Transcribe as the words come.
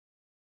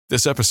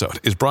This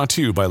episode is brought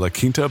to you by La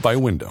Quinta by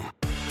Wyndham.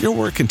 Your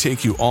work can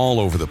take you all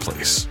over the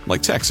place,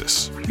 like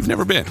Texas. You've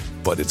never been,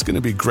 but it's going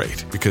to be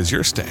great because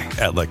you're staying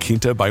at La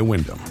Quinta by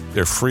Wyndham.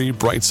 Their free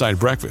Bright Side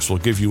breakfast will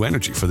give you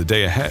energy for the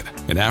day ahead.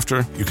 And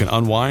after, you can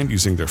unwind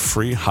using their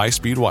free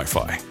high-speed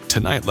Wi-Fi.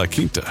 Tonight, La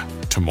Quinta.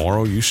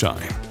 Tomorrow, you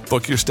shine.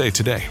 Book your stay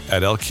today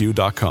at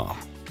lq.com.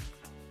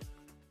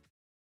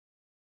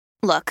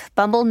 Look,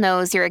 Bumble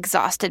knows you're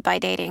exhausted by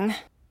dating.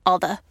 All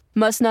the,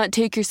 must not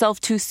take yourself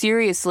too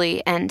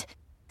seriously, and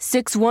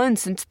 6'1"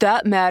 since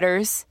that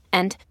matters,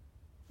 and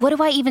what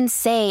do I even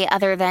say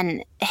other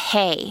than,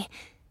 hey?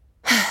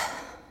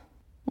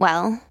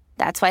 Well,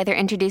 that's why they're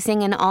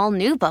introducing an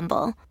all-new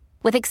Bumble,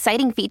 with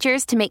exciting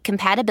features to make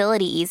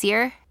compatibility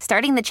easier,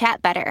 starting the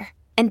chat better,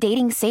 and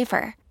dating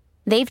safer.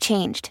 They've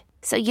changed,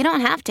 so you don't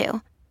have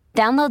to.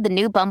 Download the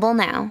new Bumble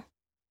now.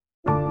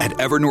 At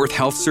Evernorth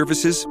Health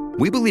Services,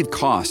 we believe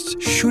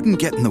costs shouldn't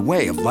get in the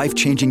way of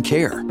life-changing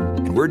care,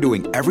 and we're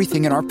doing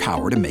everything in our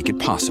power to make it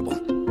possible.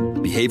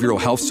 Behavioral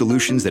health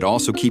solutions that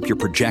also keep your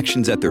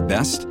projections at their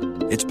best?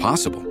 It's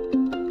possible.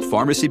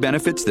 Pharmacy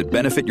benefits that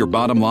benefit your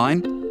bottom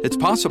line? It's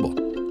possible.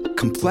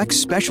 Complex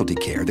specialty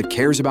care that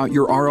cares about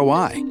your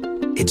ROI?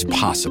 It's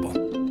possible.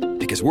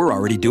 Because we're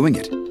already doing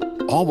it.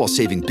 All while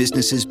saving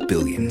businesses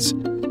billions.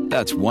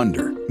 That's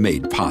Wonder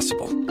made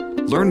possible.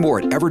 Learn more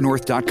at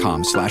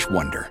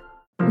evernorth.com/wonder.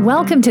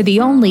 Welcome to the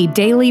only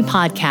daily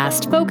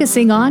podcast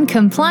focusing on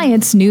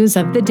compliance news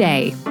of the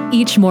day.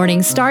 Each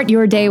morning, start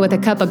your day with a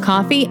cup of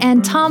coffee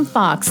and Tom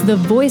Fox, the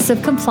voice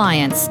of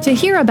compliance, to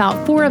hear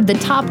about 4 of the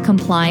top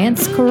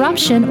compliance,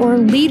 corruption, or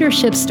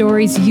leadership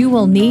stories you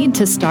will need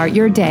to start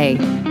your day.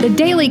 The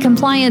Daily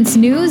Compliance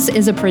News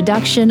is a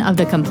production of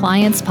the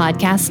Compliance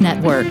Podcast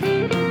Network.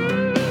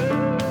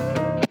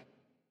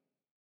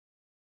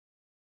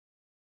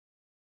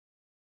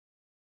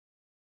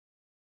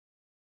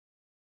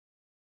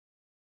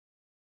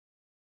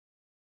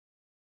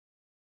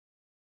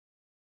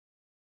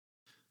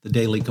 The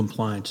Daily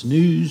Compliance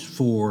News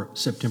for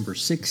September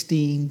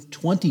 16,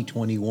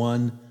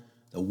 2021,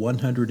 the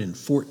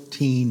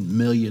 $114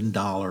 million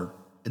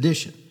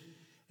edition.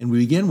 And we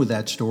begin with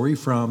that story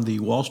from the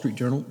Wall Street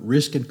Journal,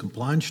 Risk and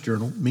Compliance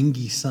Journal,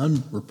 Mingy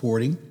Sun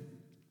reporting.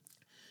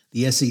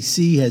 The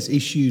SEC has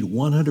issued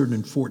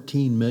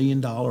 $114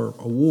 million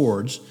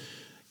awards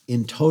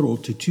in total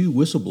to 2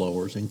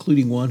 whistleblowers,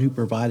 including one who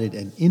provided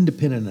an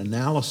independent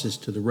analysis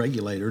to the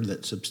regulator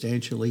that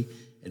substantially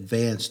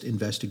advanced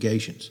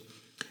investigations.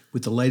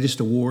 With the latest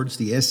awards,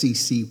 the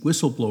SEC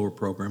whistleblower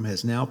program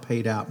has now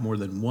paid out more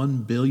than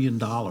 $1 billion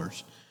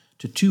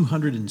to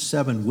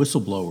 207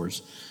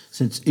 whistleblowers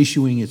since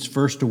issuing its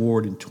first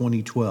award in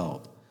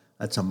 2012.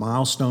 That's a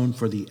milestone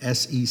for the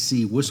SEC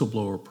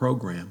whistleblower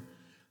program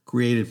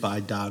created by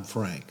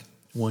Dodd-Frank.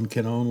 One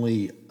can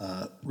only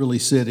really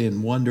sit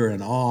in wonder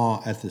and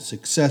awe at the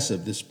success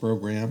of this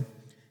program,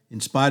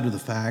 in spite of the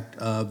fact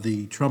of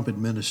the Trump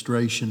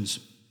administration's,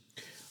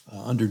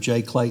 under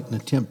Jay Clayton,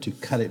 attempt to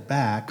cut it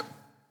back.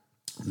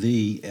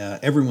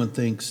 Everyone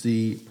thinks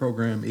the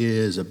program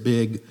is a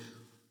big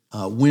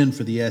win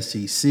for the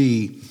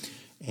SEC,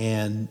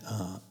 and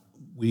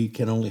we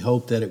can only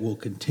hope that it will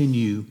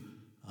continue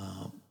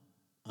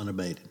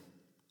unabated.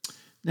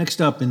 Next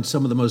up, in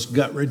some of the most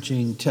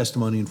gut-wrenching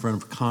testimony in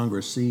front of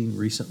Congress seen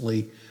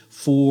recently,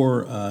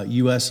 4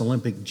 U.S.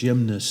 Olympic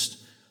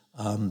gymnasts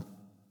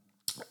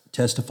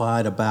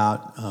testified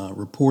about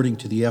reporting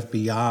to the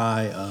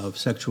FBI of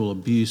sexual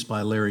abuse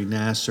by Larry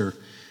Nassar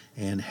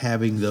and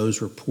having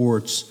those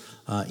reports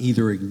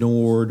either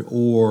ignored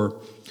or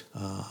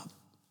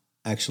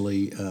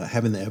actually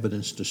having the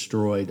evidence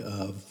destroyed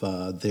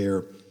of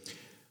their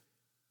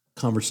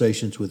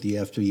conversations with the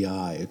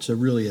FBI. It's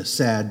really a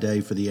sad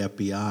day for the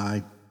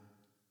FBI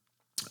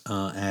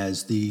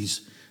as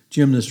these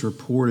gymnasts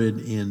reported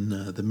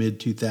in the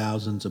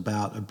mid-2000s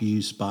about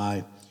abuse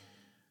by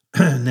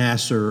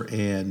Nassar,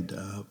 and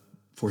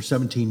for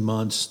 17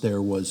 months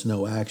there was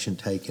no action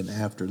taken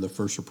after the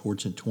first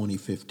reports in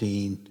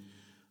 2015.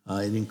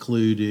 It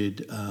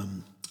included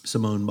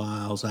Simone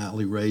Biles,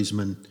 Atlee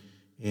Raisman,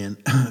 and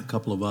a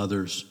couple of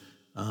others.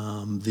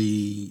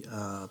 The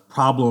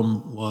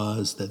problem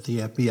was that the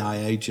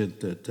FBI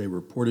agent that they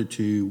reported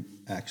to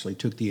actually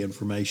took the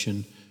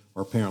information,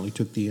 or apparently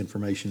took the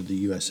information to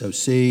the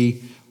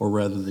USOC, or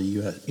rather the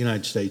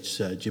United States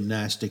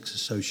Gymnastics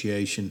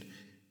Association.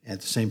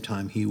 At the same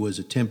time, he was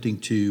attempting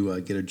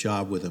to get a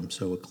job with him,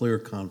 so a clear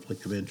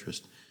conflict of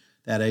interest.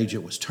 That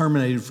agent was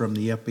terminated from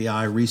the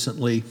FBI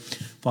recently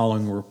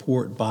following a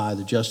report by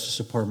the Justice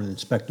Department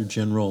Inspector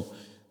General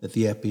that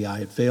the FBI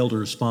had failed to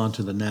respond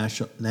to the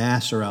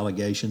Nassar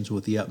allegations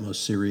with the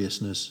utmost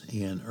seriousness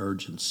and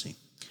urgency.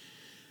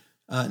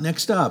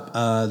 Next up,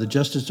 the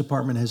Justice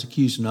Department has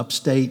accused an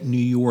upstate New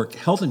York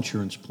health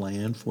insurance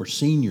plan for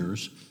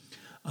seniors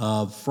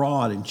of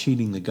fraud and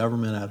cheating the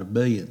government out of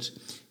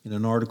billions. In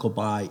an article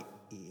by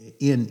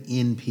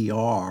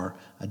NPR,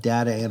 a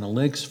data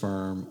analytics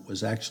firm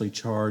was actually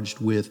charged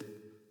with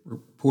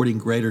reporting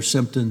greater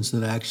symptoms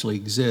that actually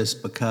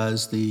exist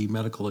because the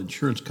medical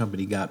insurance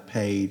company got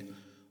paid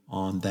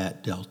on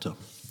that delta.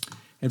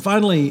 And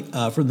finally,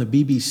 from the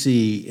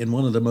BBC, in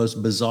one of the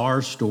most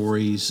bizarre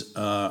stories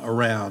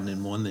around,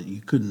 and one that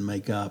you couldn't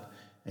make up,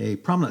 a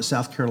prominent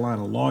South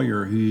Carolina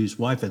lawyer whose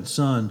wife and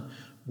son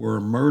were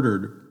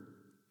murdered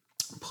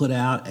put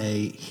out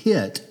a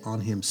hit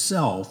on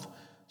himself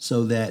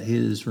so that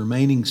his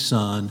remaining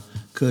son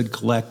could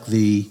collect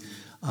the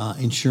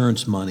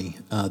insurance money.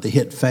 The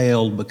hit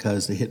failed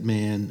because the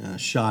hitman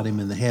shot him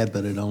in the head,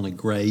 but it only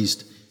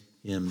grazed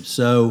him.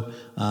 So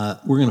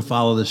we're going to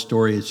follow this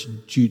story. It's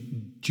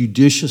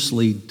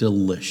judiciously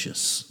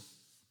delicious.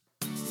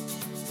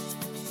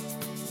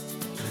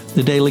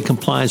 The Daily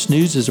Compliance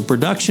News is a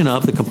production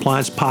of the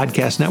Compliance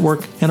Podcast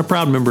Network and a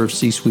proud member of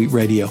C-Suite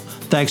Radio.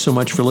 Thanks so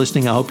much for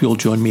listening. I hope you'll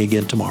join me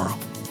again tomorrow.